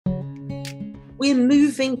We're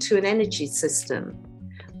moving to an energy system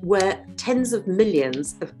where tens of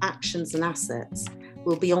millions of actions and assets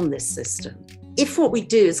will be on this system. If what we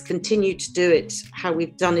do is continue to do it how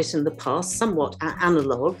we've done it in the past, somewhat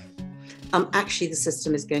analog, actually the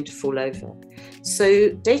system is going to fall over. So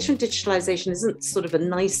data and digitalization isn't sort of a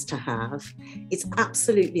nice to have. It's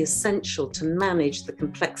absolutely essential to manage the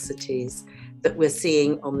complexities that we're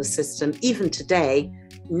seeing on the system, even today,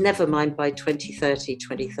 never mind by 2030,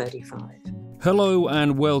 2035. Hello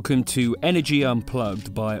and welcome to Energy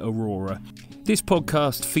Unplugged by Aurora. This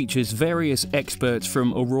podcast features various experts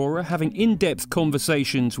from Aurora having in-depth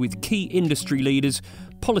conversations with key industry leaders,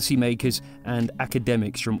 policymakers and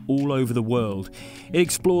academics from all over the world. It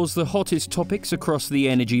explores the hottest topics across the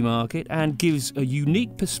energy market and gives a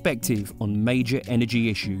unique perspective on major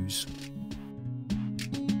energy issues.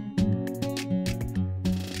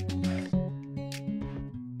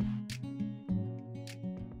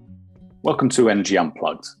 Welcome to Energy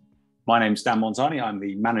Unplugged. My name's Dan Monzani. I'm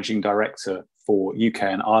the Managing Director for UK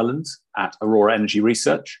and Ireland at Aurora Energy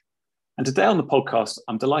Research. And today on the podcast,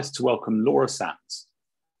 I'm delighted to welcome Laura Sands.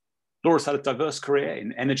 Laura's had a diverse career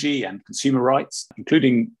in energy and consumer rights,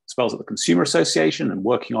 including spells at the Consumer Association and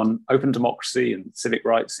working on open democracy and civic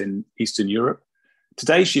rights in Eastern Europe.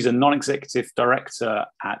 Today, she's a non-executive director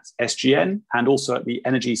at SGN and also at the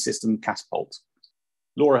Energy Systems Catapult.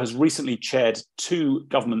 Laura has recently chaired two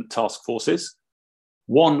government task forces,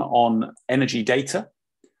 one on energy data,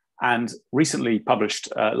 and recently published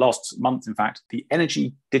last month, in fact, the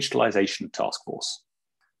Energy Digitalization Taskforce.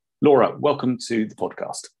 Laura, welcome to the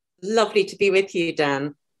podcast. Lovely to be with you,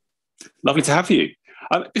 Dan. Lovely to have you.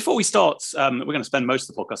 Before we start, we're going to spend most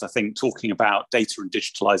of the podcast, I think, talking about data and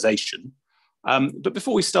digitalization. But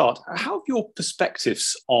before we start, how have your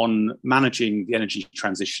perspectives on managing the energy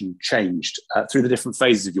transition changed through the different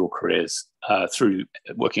phases of your careers, through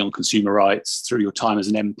working on consumer rights, through your time as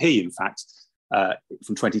an MP, in fact,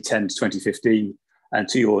 from 2010 to 2015, and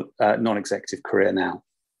to your non-executive career now?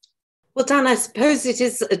 Well, Dan, I suppose it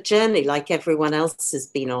is a journey like everyone else has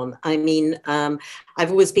been on. I mean,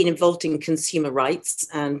 I've always been involved in consumer rights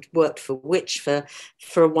and worked for Which for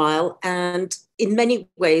a while. And in many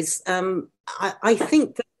ways, I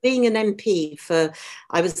think that being an MP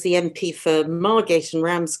I was the MP for Margate and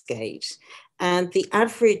Ramsgate, and the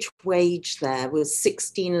average wage there was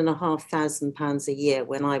 £16,500 a year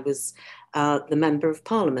when I was the Member of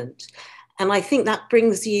Parliament. And I think that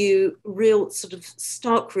brings you real sort of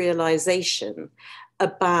stark realization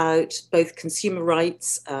about both consumer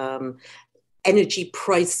rights, energy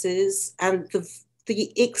prices, and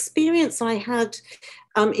the experience I had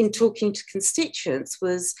in talking to constituents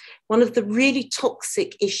was one of the really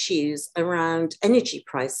toxic issues around energy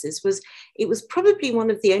prices was it was probably one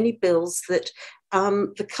of the only bills that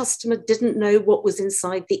the customer didn't know what was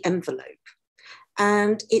inside the envelope.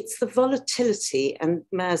 And it's the volatility, and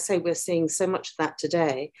may I say we're seeing so much of that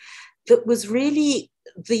today, that was really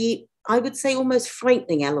I would say, almost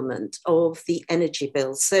frightening element of the energy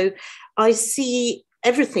bill. So I see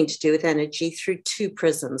everything to do with energy through two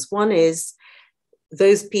prisms. One is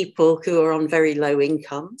those people who are on very low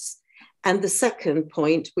incomes. And the second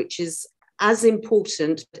point, which is as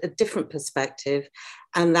important, a different perspective,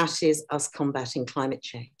 and that is us combating climate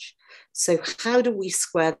change. So how do we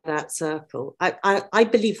square that circle? I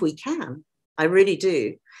believe we can, I really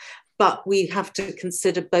do. But we have to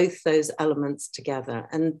consider both those elements together.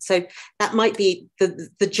 And so that might be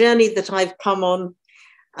the journey that I've come on,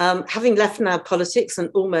 having left now politics and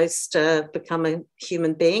almost become a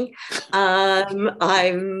human being.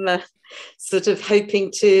 I'm sort of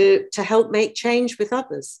hoping to help make change with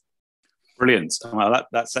others. Brilliant. Well,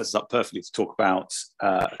 that sets us up perfectly to talk about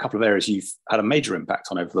a couple of areas you've had a major impact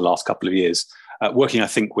on over the last couple of years, working, I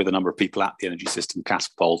think, with a number of people at the Energy Systems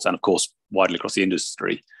Catapult and, of course, widely across the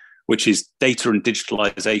industry, which is data and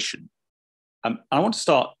digitalization. I want to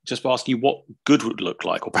start just by asking you what good would look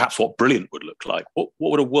like, or perhaps what brilliant would look like. What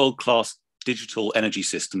would a world-class digital energy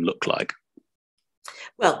system look like?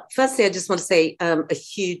 Well, firstly, I just want to say a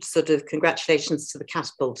huge sort of congratulations to the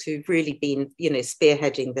Catapult, who've really been,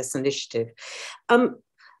 spearheading this initiative.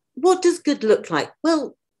 What does good look like?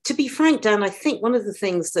 Well, to be frank, Dan, I think one of the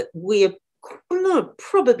things that we're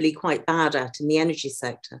probably quite bad at in the energy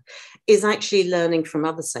sector is actually learning from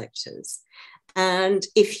other sectors. And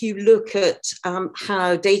if you look at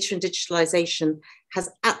how data and digitalization has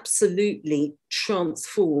absolutely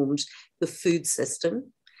transformed the food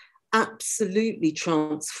system, absolutely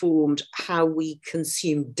transformed how we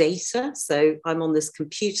consume data. So I'm on this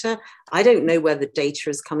computer, I don't know where the data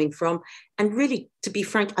is coming from. And really, to be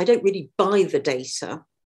frank, I don't really buy the data.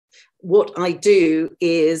 what I do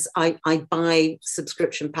is I buy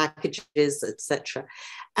subscription packages, etc.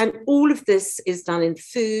 And all of this is done in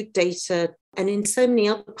food, data, and in so many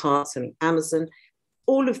other parts, I mean, Amazon.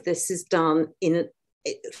 All of this is done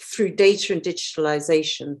through data and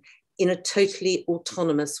digitalization in a totally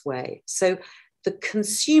autonomous way. So the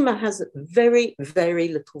consumer has very, very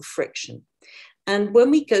little friction. And when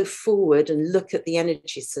we go forward and look at the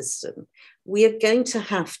energy system, we are going to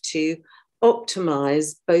have to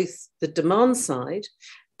optimize both the demand side,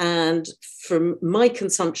 and from my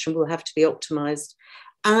consumption will have to be optimized,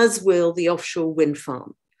 as will the offshore wind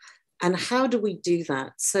farm. And how do we do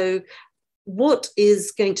that? So what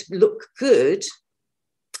is going to look good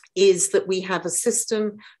is that we have a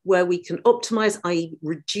system where we can optimize, i.e.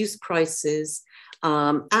 reduce prices,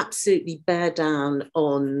 absolutely bear down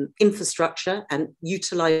on infrastructure and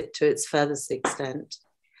utilize it to its furthest extent.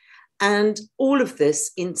 And all of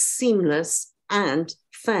this in seamless and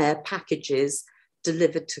fair packages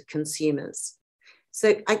delivered to consumers.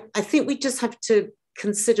 So I think we just have to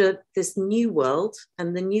consider this new world.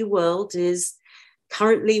 And the new world is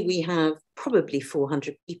currently we have probably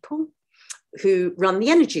 400 people who run the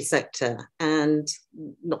energy sector, and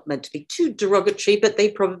not meant to be too derogatory, but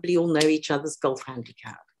they probably all know each other's golf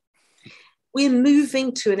handicap. We're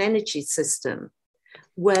moving to an energy system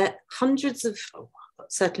where hundreds of,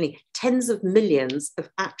 certainly tens of millions of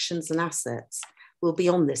actions and assets will be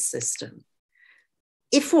on this system.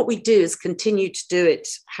 If what we do is continue to do it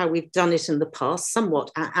how we've done it in the past,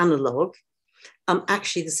 somewhat analog,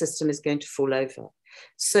 actually the system is going to fall over.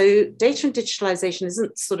 So data and digitalization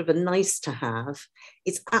isn't sort of a nice to have.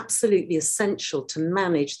 It's absolutely essential to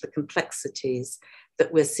manage the complexities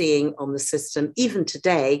that we're seeing on the system, even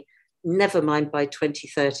today, never mind by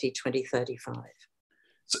 2030, 2035.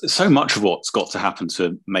 So much of what's got to happen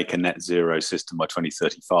to make a net zero system by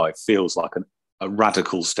 2035 feels like a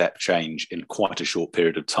radical step change in quite a short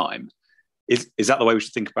period of time. Is that the way we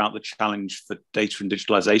should think about the challenge for data and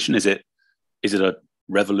digitalization? Is it a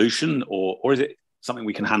revolution, or is it something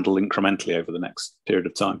we can handle incrementally over the next period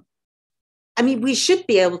of time? I mean, we should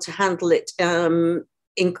be able to handle it,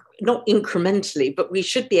 not incrementally, but we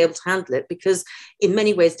should be able to handle it, because in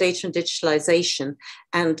many ways, data and digitalization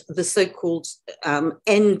and the so-called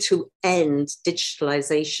end-to-end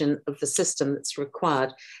digitalization of the system that's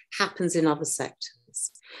required happens in other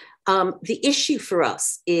sectors. The issue for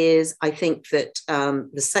us is, I think that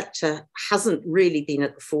the sector hasn't really been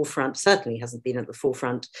at the forefront, certainly hasn't been at the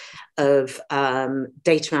forefront of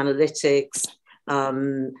data analytics,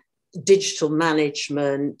 digital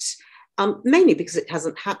management, mainly because it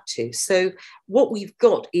hasn't had to. So what we've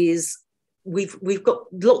got is, we've got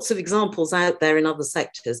lots of examples out there in other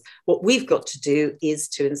sectors. What we've got to do is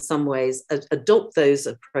to, in some ways, adopt those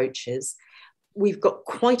approaches. We've got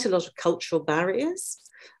quite a lot of cultural barriers.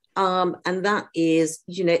 And that is,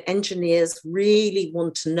 engineers really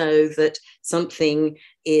want to know that something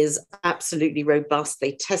is absolutely robust.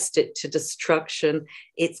 They test it to destruction.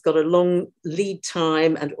 It's got a long lead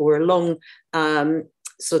time or a long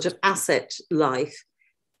sort of asset life.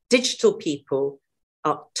 Digital people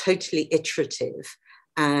are totally iterative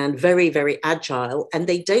and very, very agile, and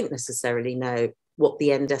they don't necessarily know what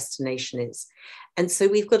the end destination is. And so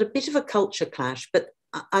we've got a bit of a culture clash, but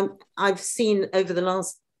I've seen over the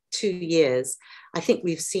last 2 years, I think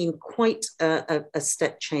we've seen quite a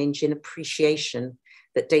step change in appreciation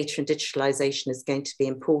that data and digitalization is going to be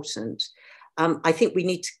important. I think we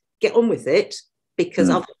need to get on with it, because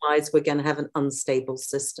otherwise we're going to have an unstable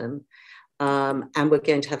system, and we're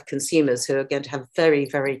going to have consumers who are going to have very,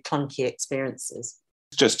 very clunky experiences.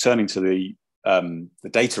 Just turning to the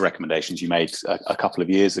data recommendations you made a couple of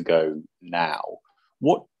years ago now,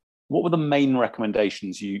 what were the main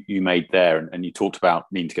recommendations you made there? And you talked about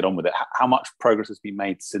needing to get on with it. How much progress has been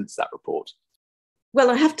made since that report? Well,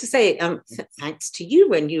 I have to say, thanks to you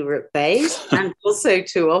when you were at BEIS and also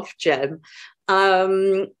to Ofgem.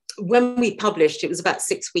 When we published, it was about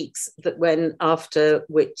 6 weeks after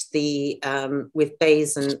which with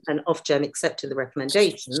BEIS and Ofgem accepted the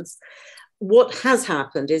recommendations. What has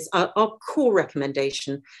happened is our core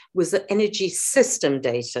recommendation was that energy system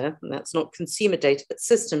data, and that's not consumer data, but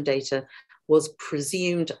system data, was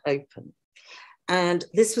presumed open. And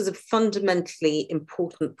this was a fundamentally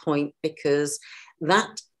important point, because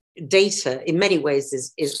that data in many ways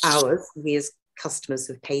is ours. We as customers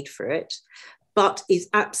have paid for it, but is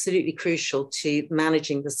absolutely crucial to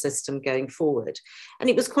managing the system going forward. And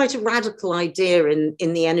it was quite a radical idea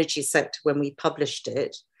in the energy sector when we published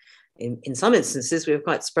it. In some instances, we were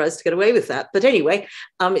quite surprised to get away with that. But anyway,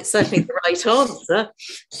 it's certainly the right answer.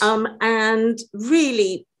 And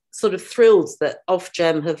really, sort of thrilled that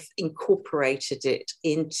Ofgem have incorporated it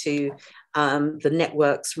into the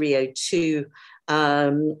network's RIIO-2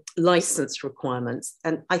 license requirements.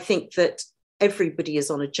 And I think that everybody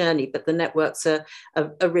is on a journey, but the networks are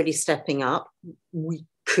really stepping up. We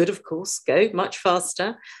could, of course, go much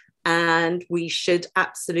faster, and we should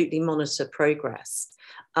absolutely monitor progress.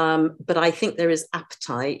 But I think there is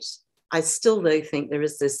appetite. I still, though, think there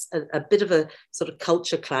is a bit of a sort of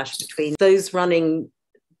culture clash between those running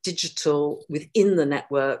digital within the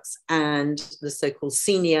networks and the so-called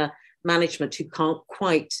senior management who can't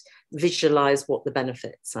quite visualize what the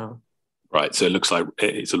benefits are. Right. So it looks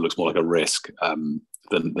more like a risk than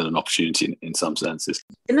an opportunity in some senses.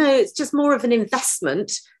 No, it's just more of an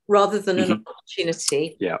investment rather than an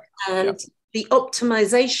opportunity. Yeah. And the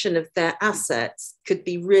optimization of their assets could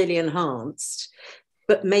be really enhanced,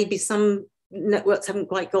 but maybe some networks haven't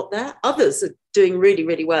quite got there. Others are doing really,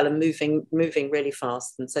 really well and moving really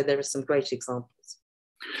fast. And so there are some great examples.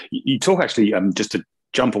 You talk actually, just to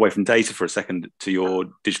jump away from data for a second to your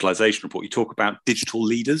digitalization report, you talk about digital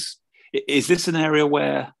leaders. Is this an area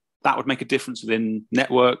where that would make a difference within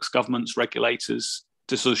networks, governments, regulators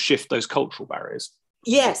to sort of shift those cultural barriers?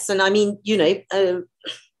 Yes. And I mean,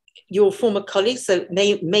 your former colleagues, so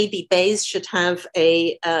maybe BEIS should have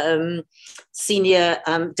a senior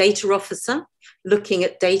data officer looking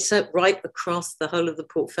at data right across the whole of the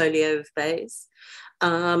portfolio of BEIS.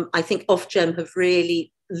 I think Ofgem have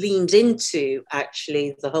really leaned into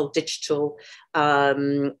actually the whole digital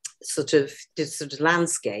sort of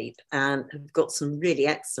landscape and have got some really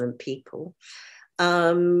excellent people.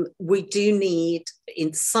 We do need,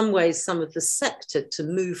 in some ways, some of the sector to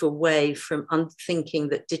move away from thinking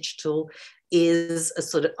that digital is a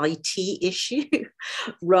sort of IT issue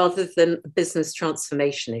rather than a business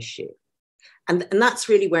transformation issue. And that's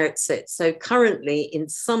really where it sits. So currently, in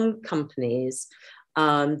some companies,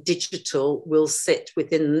 digital will sit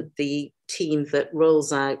within the team that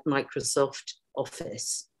rolls out Microsoft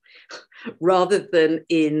Office rather than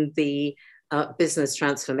in the business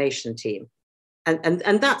transformation team.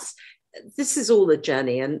 And this is all a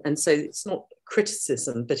journey. And so it's not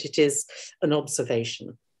criticism, but it is an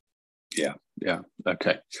observation. Yeah.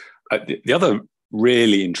 Okay. The other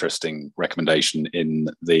really interesting recommendation in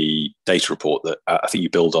the data report that I think you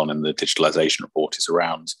build on in the digitalization report is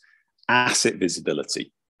around asset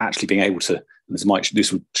visibility, actually being able to, and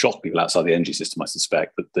this would shock people outside the energy system, I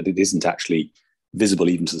suspect, that it isn't actually visible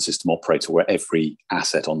even to the system operator where every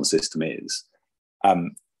asset on the system is.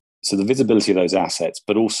 So the visibility of those assets,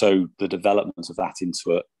 but also the development of that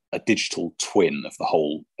into a digital twin of the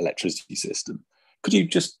whole electricity system. Could you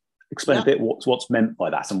just explain a bit what's meant by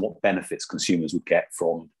that and what benefits consumers would get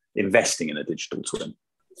from investing in a digital twin?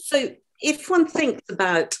 So if one thinks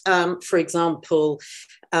about, for example,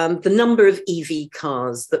 the number of EV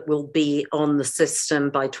cars that will be on the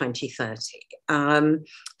system by 2030,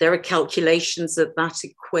 there are calculations that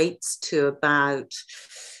equates to about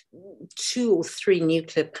 2 or 3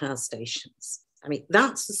 nuclear power stations. I mean,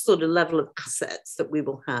 that's the sort of level of assets that we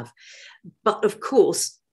will have. But of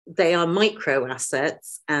course, they are micro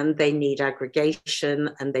assets and they need aggregation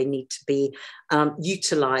and they need to be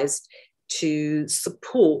utilized to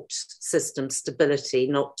support system stability,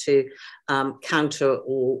 not to counter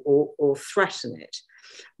or threaten it.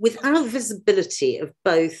 Without visibility of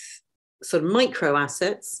both sort of micro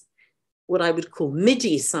assets, what I would call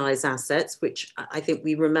MIDI-size assets, which I think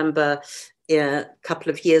we remember a couple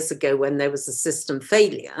of years ago when there was a system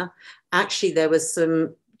failure, actually there was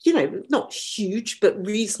some, not huge, but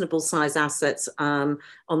reasonable size assets on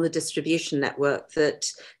the distribution network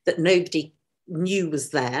that nobody knew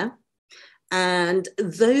was there. And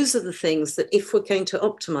those are the things that if we're going to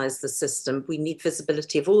optimize the system, we need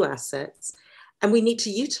visibility of all assets and we need to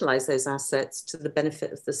utilize those assets to the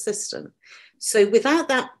benefit of the system. So without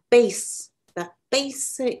that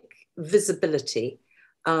basic visibility,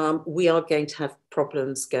 we are going to have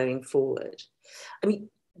problems going forward. I mean,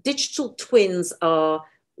 digital twins are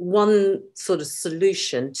one sort of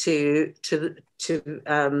solution to the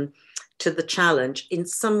challenge. In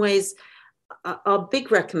some ways, our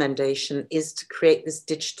big recommendation is to create this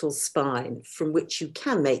digital spine from which you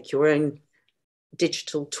can make your own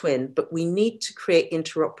digital twin, but we need to create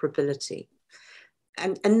interoperability.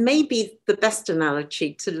 And maybe the best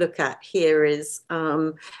analogy to look at here is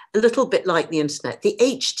a little bit like the internet, the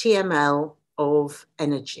HTML of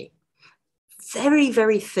energy. Very,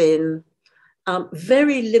 very thin,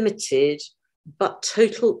 very limited, but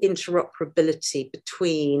total interoperability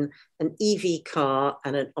between an EV car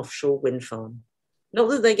and an offshore wind farm. Not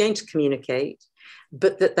that they're going to communicate,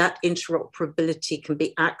 but that interoperability can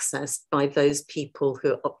be accessed by those people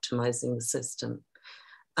who are optimizing the system.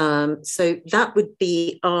 So that would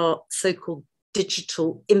be our so-called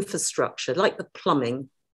digital infrastructure, like the plumbing.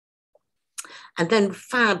 And then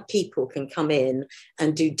fab people can come in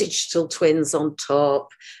and do digital twins on top,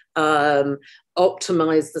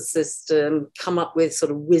 optimize the system, come up with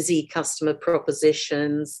sort of whizzy customer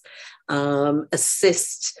propositions,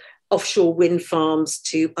 assist offshore wind farms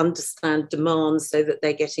to understand demand so that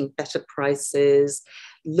they're getting better prices,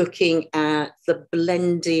 looking at the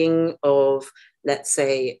blending of, let's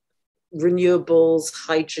say, renewables,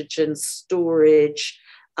 hydrogen storage,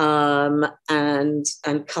 and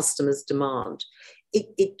customers' demand.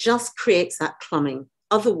 It just creates that plumbing.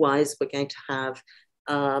 Otherwise, we're going to have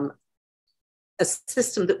a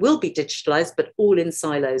system that will be digitalized, but all in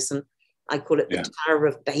silos. And I call it the Tower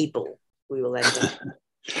of Babel. We will end up.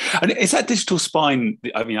 And is that digital spine?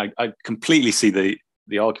 I mean, I completely see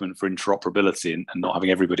the argument for interoperability and not having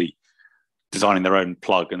everybody designing their own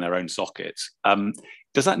plug and their own sockets.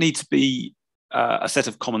 Does that need to be a set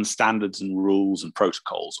of common standards and rules and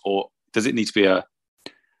protocols, or does it need to be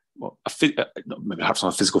perhaps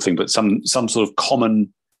not a physical thing, but some sort of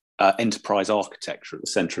common enterprise architecture at the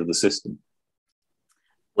centre of the system?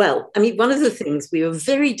 Well, I mean, one of the things we were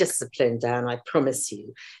very disciplined, Dan, I promise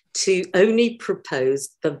you, to only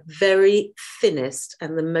propose the very thinnest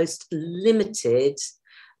and the most limited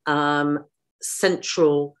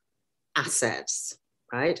central assets,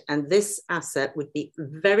 right? And this asset would be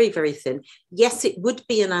very, very thin. Yes, it would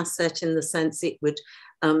be an asset in the sense it would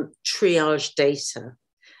triage data,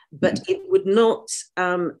 but it would not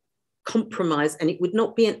compromise, and it would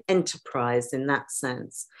not be an enterprise in that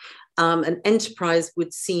sense. An enterprise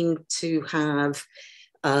would seem to have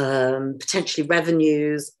potentially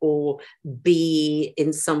revenues or be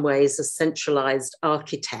in some ways a centralized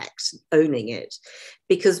architect owning it,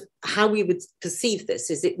 because how we would perceive this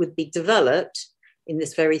is it would be developed in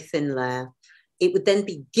this very thin layer. It would then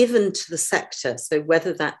be given to the sector. So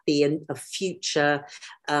whether that be a future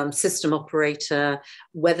system operator,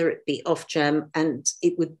 whether it be Ofgem, and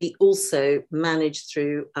it would be also managed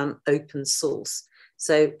through open source.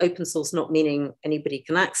 So open source not meaning anybody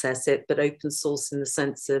can access it, but open source in the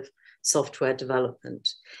sense of software development.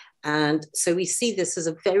 And so we see this as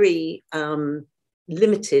a very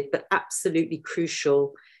limited, but absolutely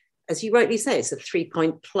crucial, as you rightly say, it's a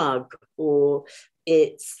 3-point plug, or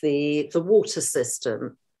it's the water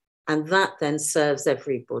system. And that then serves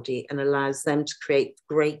everybody and allows them to create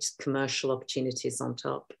great commercial opportunities on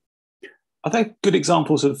top. Are there good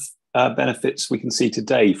examples of benefits we can see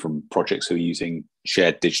today from projects who are using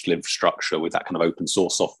shared digital infrastructure with that kind of open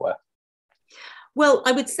source software? Well,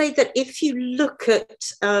 I would say that if you look at,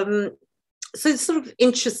 so sort of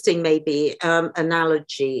interesting maybe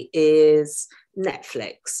analogy is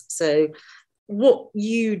Netflix. So what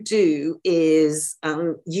you do is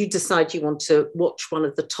you decide you want to watch one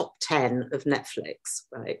of the top 10 of Netflix,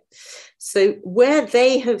 right? So where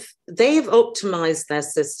they have optimized their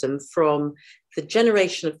system from the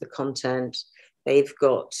generation of the content, they've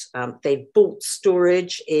bought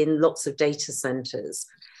storage in lots of data centers.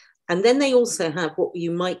 And then they also have what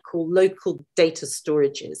you might call local data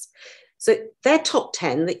storages. So their top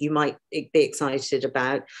 10 that you might be excited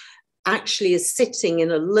about actually is sitting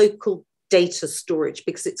in a local data storage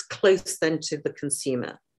because it's close then to the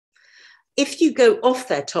consumer. If you go off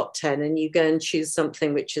their top 10 and you go and choose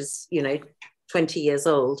something which is, 20 years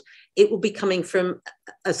old, it will be coming from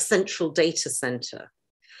a central data center.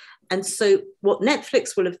 And so what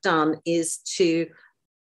Netflix will have done is to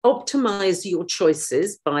optimize your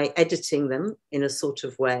choices by editing them in a sort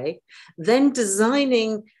of way, then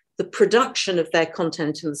designing the production of their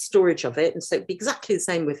content and the storage of it. And so it'd be exactly the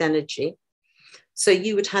same with energy. So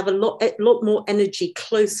you would have a lot more energy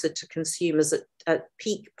closer to consumers at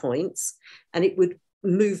peak points, and it would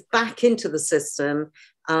move back into the system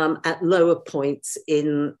at lower points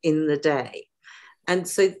in the day. And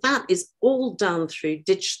so that is all done through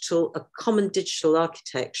a common digital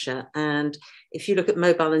architecture. And if you look at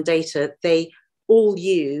mobile and data, they all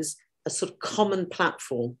use a sort of common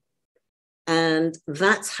platform. And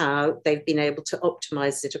that's how they've been able to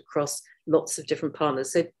optimize it across lots of different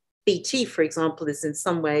partners. So BT, for example, is in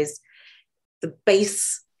some ways the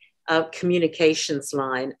base communications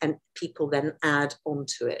line, and people then add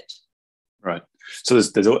onto it. Right. So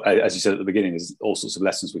there's, as you said at the beginning, there's all sorts of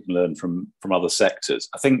lessons we can learn from other sectors.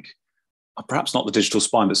 I think perhaps not the digital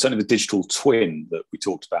spine, but certainly the digital twin that we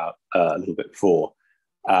talked about a little bit before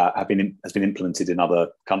has been implemented in other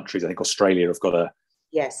countries. I think Australia have got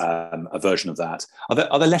a version of that.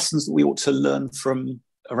 Are there lessons that we ought to learn from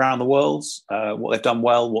around the world? What they've done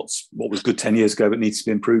well, what was good 10 years ago but needs to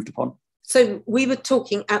be improved upon? So we were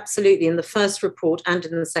talking absolutely in the first report and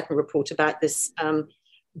in the second report about this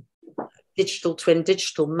digital twin,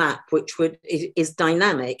 digital map, which is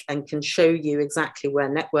dynamic and can show you exactly where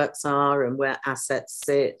networks are and where assets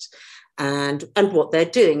sit and what they're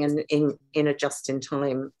doing in a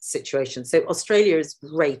just-in-time situation. So Australia is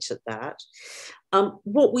great at that.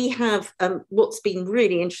 What we have, what's been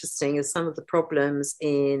really interesting is some of the problems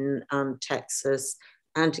in Texas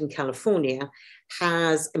and in California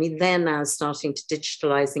they're now starting to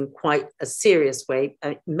digitalize in quite a serious way,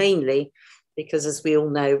 mainly because, as we all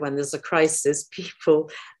know, when there's a crisis,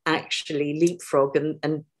 people actually leapfrog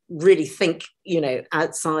and really think,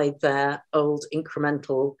 outside their old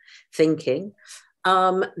incremental thinking.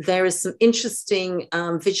 There is some interesting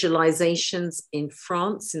visualizations in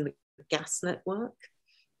France in the gas network.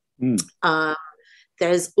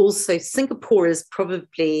 There's also, Singapore is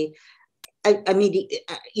probably,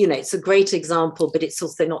 it's a great example, but it's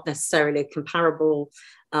also not necessarily a comparable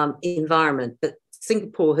environment. But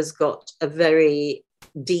Singapore has got a very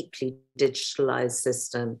deeply digitalized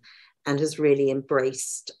system and has really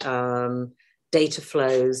embraced data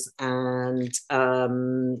flows and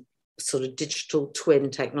sort of digital twin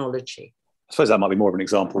technology. I suppose that might be more of an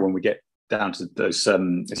example when we get down to those,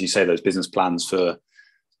 as you say, those business plans for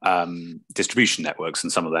distribution networks,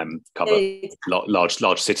 and some of them cover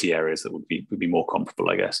large city areas that would be more comparable,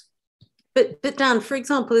 I guess. But Dan, for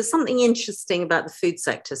example, there's something interesting about the food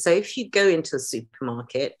sector. So if you go into a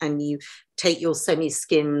supermarket and you take your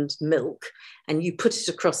semi-skimmed milk and you put it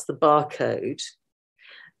across the barcode,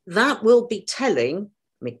 that will be telling,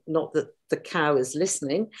 not that the cow is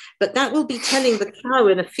listening, but that will be telling the cow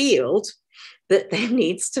in a field that there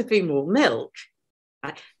needs to be more milk.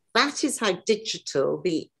 Right? That is how digital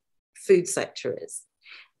the food sector is.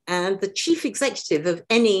 And the chief executive of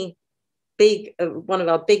any one of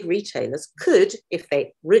our big retailers could, if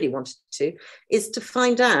they really wanted to, is to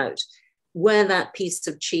find out where that piece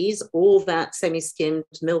of cheese or that semi-skimmed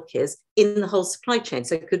milk is in the whole supply chain.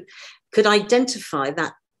 So it could identify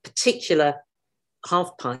that particular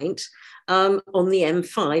half pint on the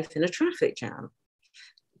M5 in a traffic jam.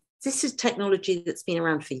 This is technology that's been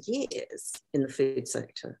around for years in the food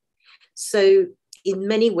sector. So in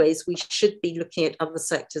many ways, we should be looking at other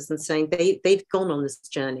sectors and saying they've gone on this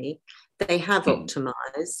journey. They have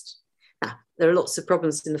optimized. Now, there are lots of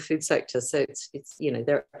problems in the food sector, so it's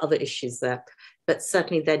there are other issues there, but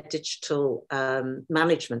certainly their digital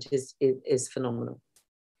management is phenomenal.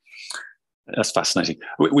 That's fascinating.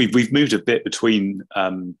 We've moved a bit between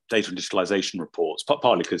data and digitalization reports,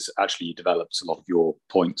 partly because actually you developed a lot of your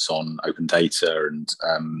points on open data and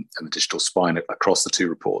the digital spine across the two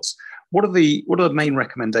reports. What are the main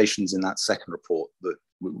recommendations in that second report that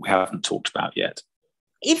we haven't talked about yet?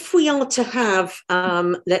 If we are to have,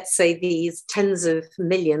 let's say, these tens of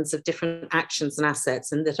millions of different actions and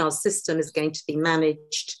assets, and that our system is going to be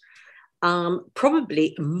managed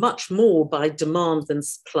probably much more by demand than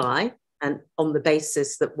supply, and on the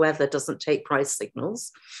basis that weather doesn't take price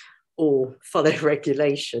signals or follow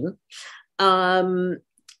regulation,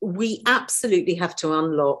 we absolutely have to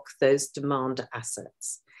unlock those demand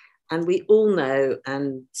assets. And we all know,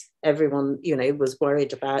 and everyone, was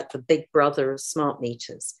worried about the big brother of smart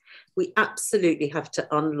meters. We absolutely have to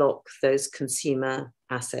unlock those consumer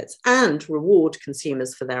assets and reward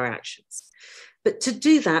consumers for their actions. But to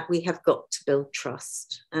do that, we have got to build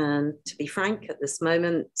trust. And to be frank, at this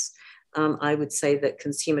moment, I would say that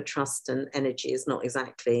consumer trust and energy is not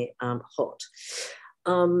exactly hot.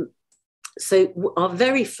 So our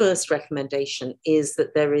very first recommendation is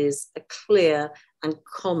that there is a clear and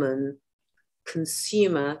common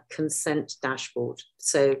consumer consent dashboard.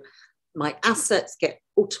 So my assets get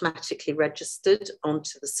automatically registered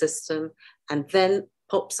onto the system, and then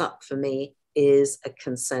pops up for me is a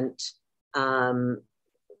consent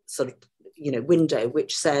window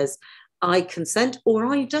which says I consent or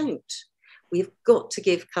I don't. We've got to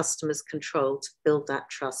give customers control to build that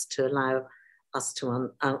trust to allow us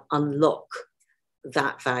to unlock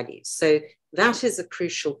that value. So that is a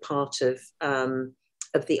crucial part of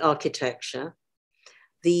the architecture.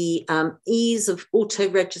 The ease of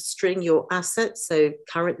auto-registering your assets. So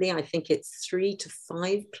currently, I think it's 3 to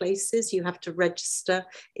 5 places you have to register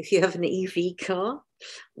if you have an EV car.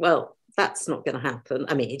 Well, that's not going to happen.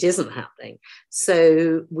 I mean, it isn't happening.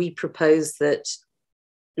 So we propose that,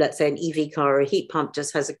 let's say, an EV car or a heat pump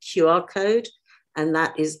just has a QR code, and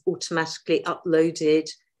that is automatically uploaded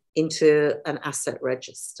into an asset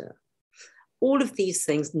register. All of these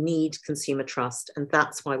things need consumer trust, and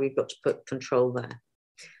that's why we've got to put control there.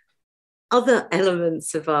 Other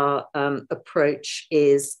elements of our approach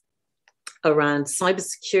is around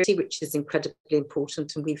cybersecurity, which is incredibly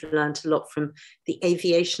important, and we've learned a lot from the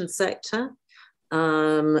aviation sector.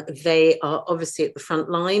 They are obviously at the front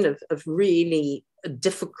line of really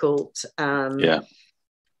difficult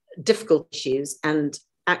issues, and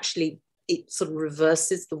actually it sort of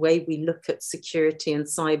reverses the way we look at security and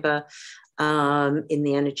cyber in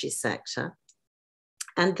the energy sector.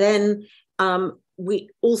 And then we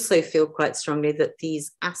also feel quite strongly that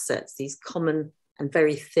these assets, these common and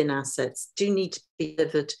very thin assets, do need to be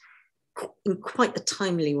delivered in quite a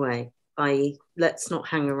timely way, i.e. let's not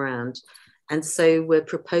hang around. And so we're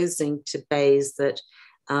proposing to BEIS that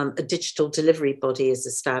a digital delivery body is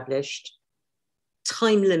established,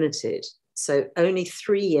 time limited, so only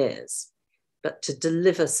 3 years, but to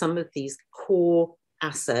deliver some of these core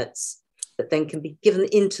assets that then can be given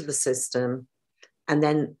into the system, and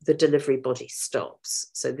then the delivery body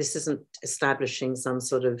stops. So this isn't establishing some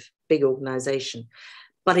sort of big organization,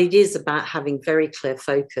 but it is about having very clear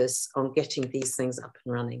focus on getting these things up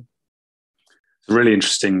and running. It's a really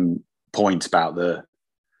interesting point about the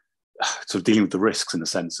sort of dealing with the risks in a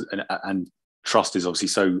sense, and trust is obviously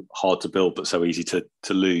so hard to build but so easy to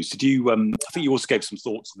lose. Did you I think you also gave some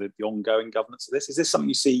thoughts on the ongoing governance of this. Is this something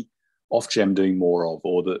you see Ofgem doing more of,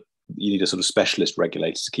 or that you need a sort of specialist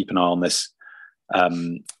regulator to keep an eye on this,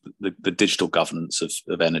 the digital governance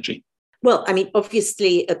of energy? Well, I mean,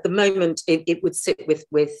 obviously, at the moment, it would sit with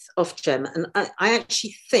Ofgem. And I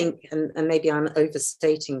actually think, and maybe I'm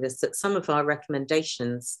overstating this, that some of our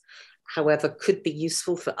recommendations, however, could be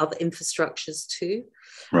useful for other infrastructures too.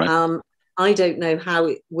 Right. I don't know how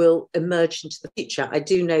it will emerge into the future. I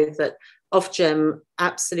do know that Ofgem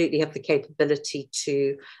absolutely have the capability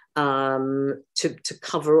to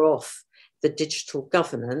cover off the digital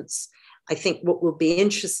governance. I think what will be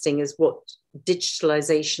interesting is what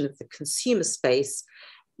digitalization of the consumer space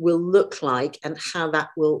will look like, and how that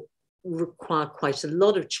will require quite a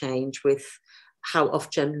lot of change with how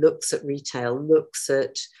Ofgem looks at retail, looks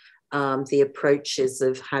at the approaches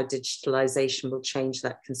of how digitalization will change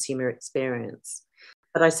that consumer experience.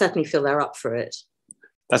 But I certainly feel they're up for it.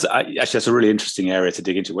 That's a really interesting area to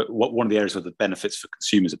dig into. One of the areas where the benefits for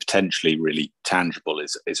consumers are potentially really tangible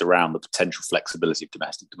is around the potential flexibility of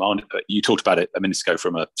domestic demand. But you talked about it a minute ago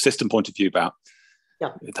from a system point of view about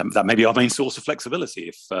that may be our main source of flexibility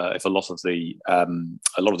if a lot of the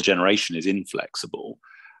generation is inflexible.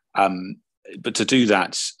 But to do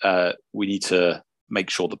that, we need to make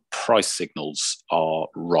sure the price signals are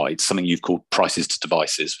right. Something you've called prices to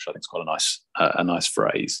devices, which I think is quite a nice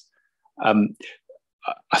phrase.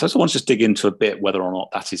 I suppose I want to just dig into a bit whether or not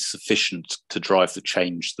that is sufficient to drive the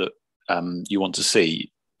change that you want to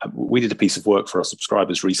see. We did a piece of work for our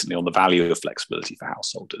subscribers recently on the value of flexibility for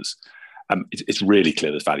householders. It's really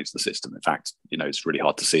clear there's value to the system. In fact, it's really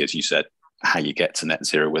hard to see, as you said, how you get to net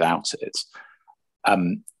zero without it.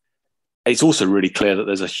 It's also really clear that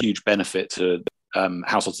there's a huge benefit to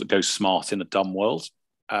households that go smart in a dumb world.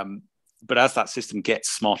 But as that system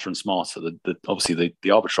gets smarter and smarter, obviously the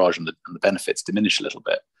arbitrage and the benefits diminish a little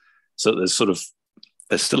bit. So there's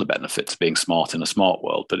still a benefit to being smart in a smart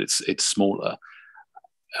world, but it's smaller.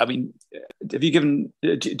 I mean, do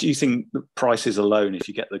you think the prices alone, if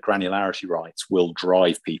you get the granularity right, will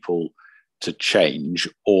drive people to change,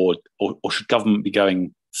 or should government be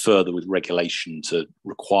going further with regulation to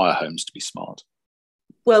require homes to be smart?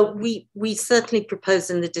 Well, we certainly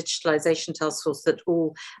propose in the Digitalisation Taskforce that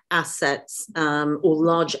all assets, all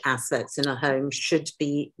large assets in a home should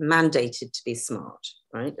be mandated to be smart,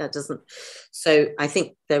 right? So I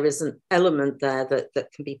think there is an element there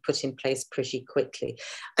that can be put in place pretty quickly.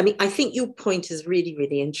 I mean, I think your point is really,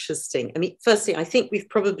 really interesting. I mean, firstly, I think we've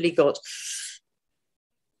probably got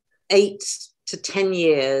 8 to 10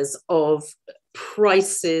 years of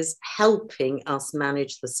prices helping us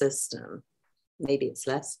manage the system. Maybe it's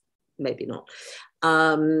less, maybe not.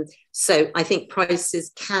 So I think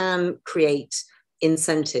prices can create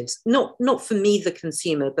incentives, not for me, the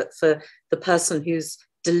consumer, but for the person who's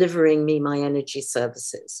delivering me my energy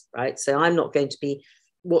services, right? So I'm not going to be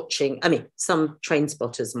watching, I mean, some train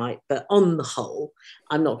spotters might, but on the whole,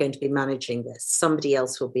 I'm not going to be managing this. Somebody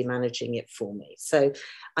else will be managing it for me. So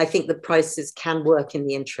I think the prices can work in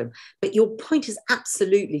the interim. But your point is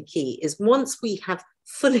absolutely key, is once we have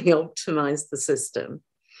fully optimized the system,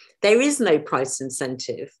 there is no price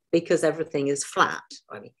incentive because everything is flat.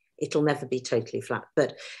 I mean, it'll never be totally flat,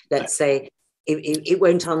 but let's say it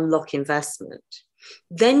won't unlock investment.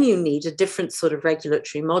 Then you need a different sort of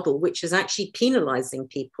regulatory model, which is actually penalizing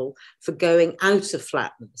people for going out of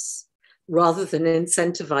flatness rather than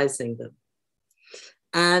incentivizing them.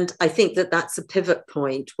 And I think that that's a pivot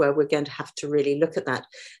point where we're going to have to really look at that.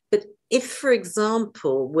 But if, for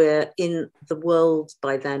example, we're in the world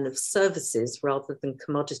by then of services rather than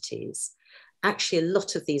commodities, actually a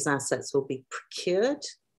lot of these assets will be procured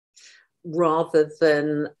rather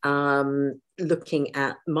than looking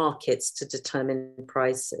at markets to determine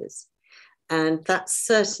prices. And that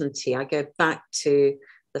certainty, I go back to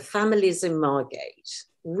the families in Margate,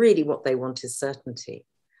 really what they want is certainty.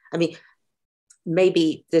 I mean,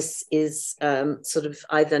 maybe this is sort of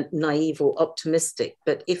either naive or optimistic,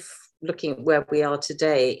 but if looking at where we are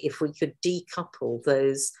today, if we could decouple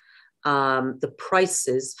those, the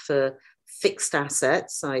prices for fixed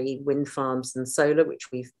assets, i.e. wind farms and solar,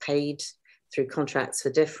 which we've paid through contracts for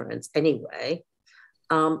difference anyway,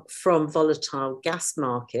 from volatile gas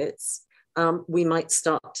markets, we might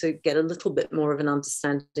start to get a little bit more of an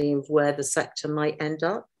understanding of where the sector might end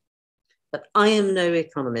up. But I am no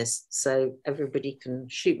economist, so everybody can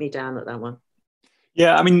shoot me down at that one.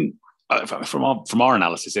 Yeah, I mean, from our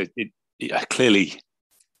analysis, it clearly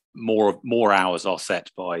more hours are set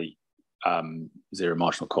by zero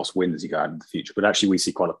marginal cost wind as you go out in the future. But actually, we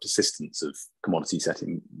see quite a persistence of commodity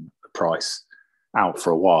setting the price out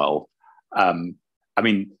for a while. I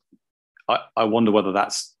mean, I wonder whether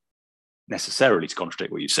that's necessarily to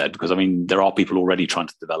contradict what you said, because I mean, there are people already trying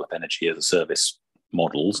to develop energy as a service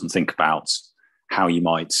models and think about how you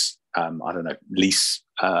might, I don't know, lease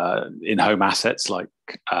in-home assets like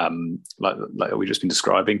we've just been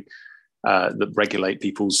describing that regulate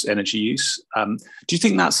people's energy use. Do you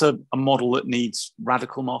think that's a model that needs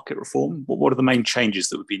radical market reform? What are the main changes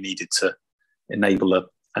that would be needed to enable an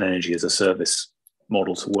energy as a service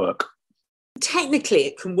model to work? Technically,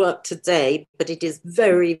 it can work today, but it is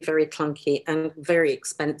very, very clunky and very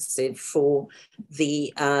expensive for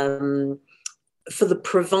the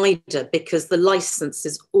provider, because the license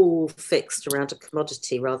is all fixed around a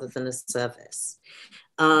commodity rather than a service.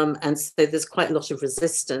 And so there's quite a lot of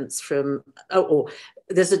resistance from, or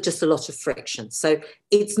there's just a lot of friction. So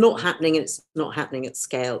it's not happening, and it's not happening at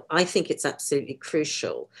scale. I think it's absolutely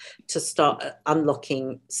crucial to start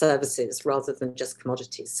unlocking services rather than just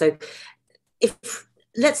commodities. So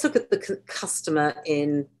let's look at the customer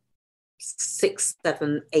in 6,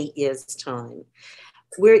 7, 8 years' time.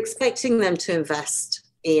 We're expecting them to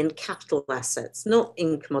invest in capital assets, not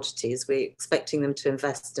in commodities. We're expecting them to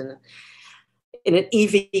invest in an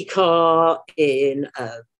EV car, in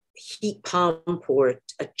a heat pump, or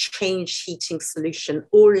a change heating solution,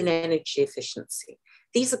 or in energy efficiency.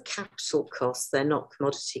 These are capital costs, they're not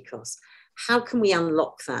commodity costs. How can we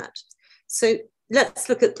unlock that? So let's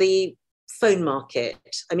look at the phone market.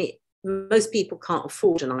 I mean, most people can't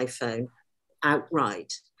afford an iPhone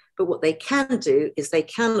outright. But what they can do is they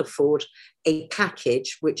can afford a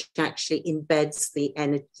package which actually embeds the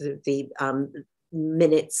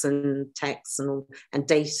minutes and texts and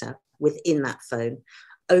data within that phone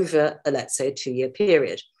over, let's say, a 2-year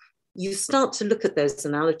period. You start to look at those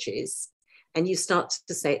analogies and you start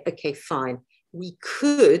to say, okay, fine, we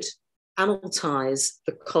could amortize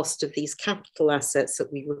the cost of these capital assets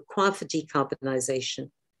that we require for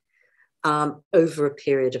decarbonisation over a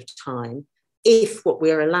period of time, if what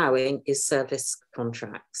we're allowing is service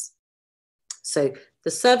contracts. So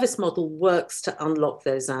the service model works to unlock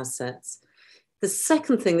those assets. The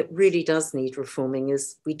second thing that really does need reforming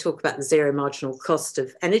is we talk about the zero marginal cost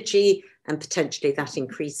of energy and potentially that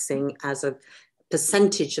increasing as a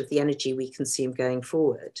percentage of the energy we consume going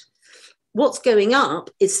forward. What's going up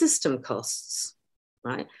is system costs,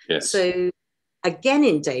 right? Yes. So again,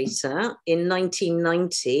 in data, in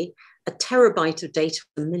 1990, a terabyte of data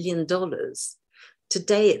was $1 million.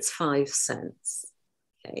 Today it's 5 cents.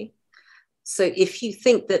 Okay. So if you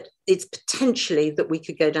think that it's potentially that we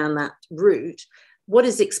could go down that route, what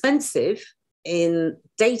is expensive in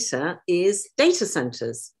data is data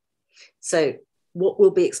centers. So what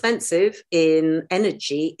will be expensive in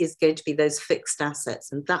energy is going to be those fixed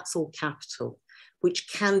assets, and that's all capital,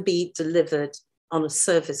 which can be delivered on a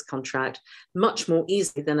service contract much more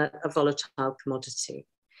easily than a volatile commodity.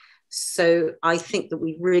 So I think that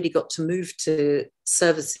we really got to move to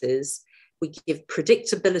services. We give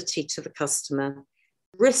predictability to the customer.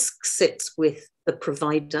 Risk sits with the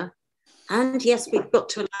provider. And yes, we've got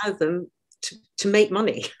to allow them to make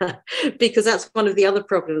money because that's one of the other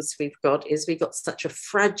problems we've got is we've got such a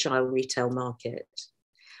fragile retail market,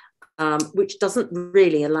 which doesn't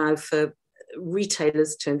really allow for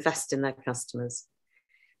retailers to invest in their customers.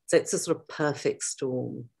 So it's a sort of perfect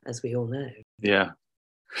storm, as we all know. Yeah.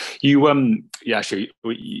 Actually,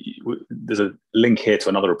 there's a link here to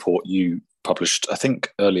another report you published, I think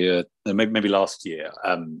earlier, maybe last year,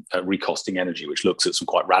 Recosting Energy, which looks at some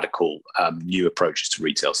quite radical new approaches to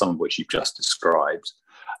retail, some of which you've just described.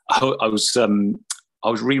 I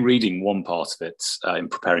was rereading one part of it in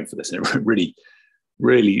preparing for this, and it really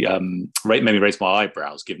really made me raise my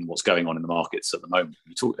eyebrows given what's going on in the markets at the moment.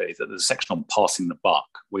 There's a section on passing the buck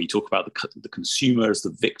where you talk about the consumer as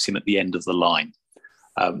the victim at the end of the line.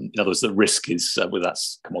 In other words, the risk is, whether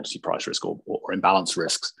that's commodity price risk or imbalance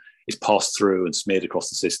risks, is passed through and smeared across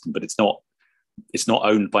the system, but it's not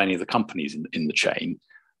owned by any of the companies in the chain.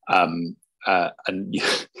 And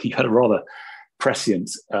you had a rather prescient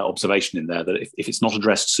observation in there that if it's not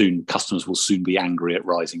addressed soon, customers will soon be angry at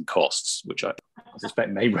rising costs, which I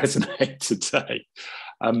suspect may resonate today.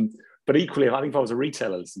 But equally, I think if I was a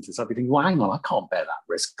retailer listening to this, I'd be thinking, well, hang on, I can't bear that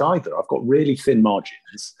risk either. I've got really thin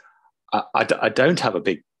margins. I don't have a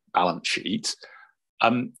big balance sheet.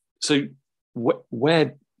 So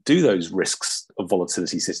where do those risks of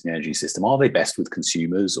volatility sit in the energy system? Are they best with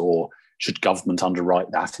consumers, or should government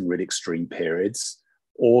underwrite that in really extreme periods?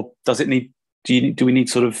 Or do we need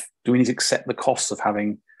to accept the costs of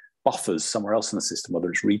having buffers somewhere else in the system, whether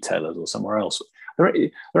it's retailers or somewhere else? Are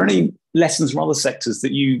there any lessons from other sectors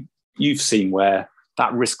that you've seen where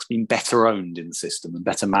that risk's been better owned in the system and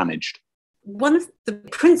better managed? One of the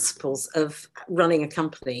principles of running a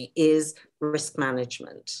company is risk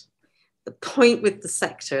management. The point with the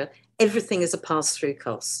sector, everything is a pass-through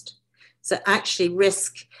cost. So actually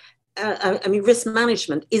risk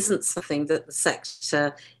management isn't something that the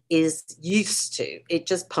sector is used to. It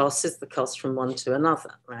just passes the cost from one to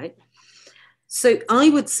another, right? So I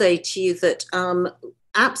would say to you that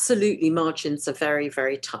absolutely margins are very,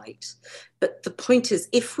 very tight. But the point is,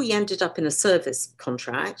 if we ended up in a service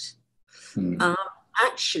contract,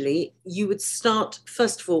 actually you would start,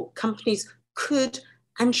 first of all, companies could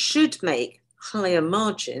and should make higher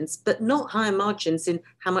margins, but not higher margins in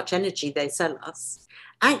how much energy they sell us.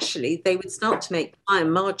 Actually, they would start to make higher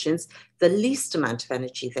margins the least amount of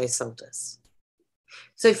energy they sold us.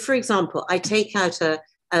 So, for example, I take out an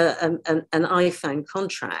iPhone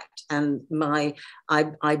contract, and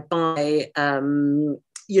I buy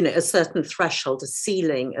a certain threshold, a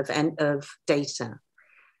ceiling of data.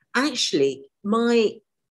 Actually, my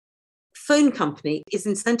phone company is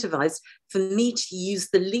incentivized for me to use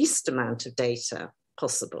the least amount of data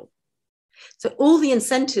possible. So all the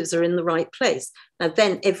incentives are in the right place. Now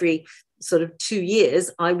then every sort of 2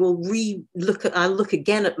 years, I will I'll look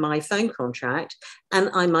again at my phone contract, and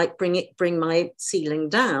I might bring my ceiling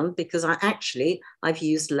down because I've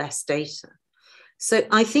used less data. So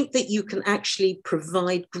I think that you can actually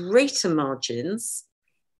provide greater margins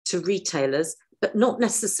to retailers, but not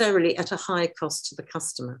necessarily at a higher cost to the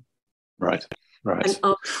customer. Right. And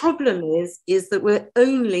our problem is that we're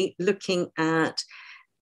only looking at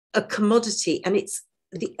a commodity, and it's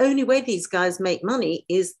the only way these guys make money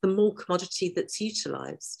is the more commodity that's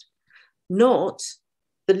utilized, not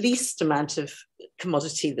the least amount of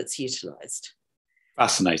commodity that's utilized.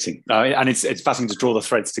 Fascinating. And it's fascinating to draw the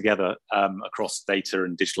threads together across data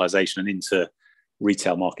and digitalization and into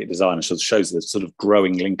retail market design. And so it shows the sort of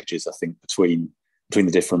growing linkages, I think, between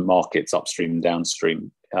the different markets, upstream and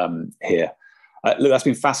downstream here. Look, that's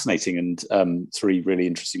been fascinating, and 3 really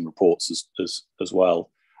interesting reports as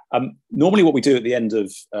well. Normally what we do at the end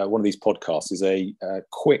of one of these podcasts is a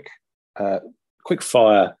quick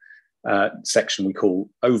fire section we call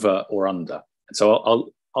over or under.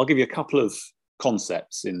 So I'll give you a couple of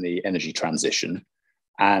concepts in the energy transition,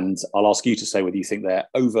 and I'll ask you to say whether you think they're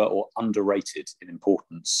over or underrated in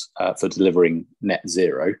importance for delivering net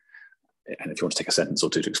zero. And if you want to take a sentence or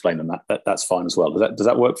two to explain them, that's fine as well. Does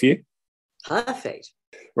that work for you? Perfect.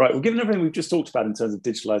 Right. Well, given everything we've just talked about in terms of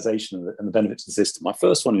digitalization and the benefits of the system, my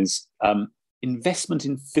first one is investment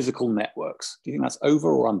in physical networks. Do you think that's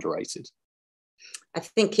over or underrated? I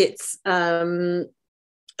think it's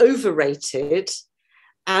overrated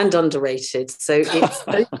and underrated. So it's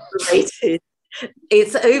overrated.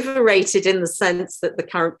 It's overrated in the sense that the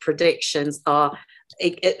current predictions are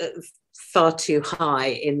far too high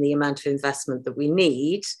in the amount of investment that we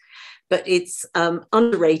need. But it's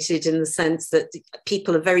underrated in the sense that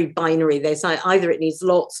people are very binary. They say either it needs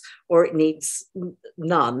lots or it needs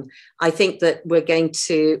none. I think that we're going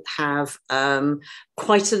to have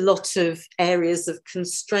quite a lot of areas of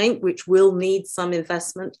constraint which will need some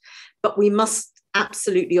investment, but we must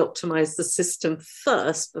absolutely optimize the system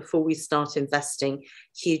first before we start investing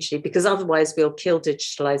hugely, because otherwise we'll kill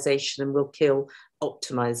digitalization and we'll kill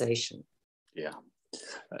optimization. Yeah.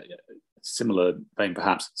 Similar vein,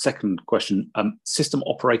 perhaps. Second question, system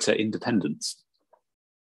operator independence,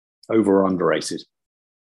 over or underrated?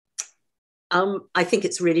 I think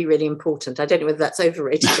it's really, really important. I don't know whether that's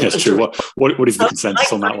overrated. That's true. What is the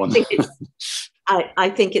consensus on that one? I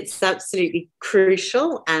think it's absolutely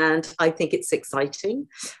crucial, and I think it's exciting.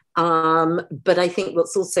 But I think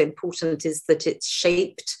what's also important is that it's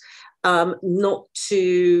shaped not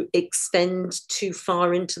to extend too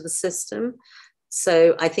far into the system.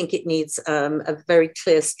 So I think it needs a very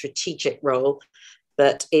clear strategic role,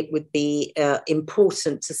 but it would be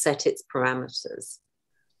important to set its parameters.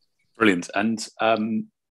 Brilliant. And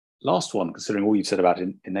last one, considering all you've said about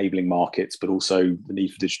enabling markets, but also the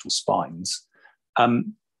need for digital spines, do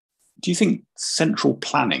you think central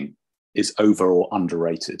planning is over or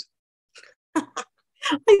underrated?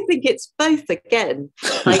 I think it's both again.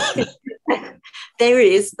 There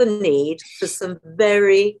is the need for some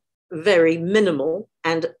very, very minimal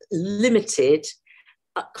and limited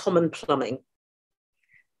common plumbing.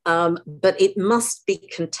 But it must be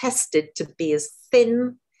contested to be as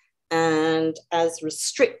thin and as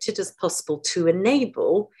restricted as possible to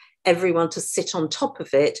enable everyone to sit on top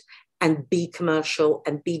of it and be commercial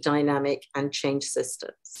and be dynamic and change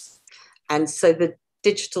systems. And so the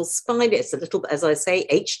digital spine, it's a little, as I say,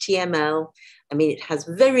 HTML. I mean, it has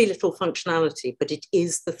very little functionality, but it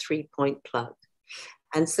is the 3-point plug.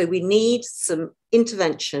 And so we need some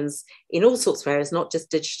interventions in all sorts of areas, not just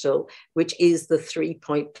digital, which is the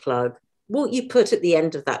 3-point plug. What you put at the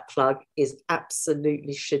end of that plug is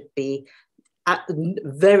absolutely should be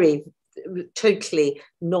very, totally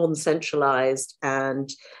non-centralized and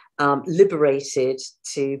liberated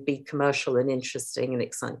to be commercial and interesting and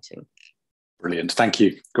exciting. Brilliant. Thank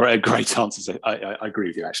you. Great answers. I agree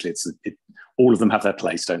with you, actually. All of them have their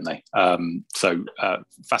place, don't they?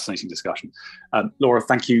 Fascinating discussion. Laura,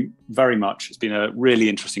 thank you very much. It's been a really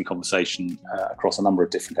interesting conversation across a number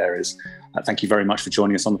of different areas. Thank you very much for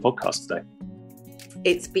joining us on the podcast today.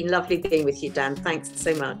 It's been lovely being with you, Dan. Thanks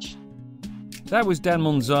so much. That was Dan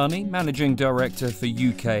Monzani, Managing Director for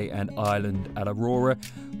UK and Ireland at Aurora,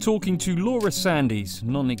 talking to Laura Sandys,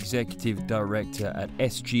 Non-Executive Director at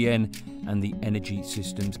SGN and the Energy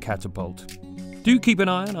Systems Catapult. Do keep an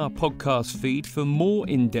eye on our podcast feed for more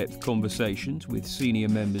in-depth conversations with senior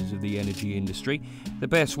members of the energy industry. The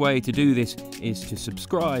best way to do this is to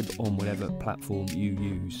subscribe on whatever platform you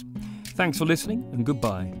use. Thanks for listening and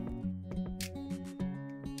goodbye.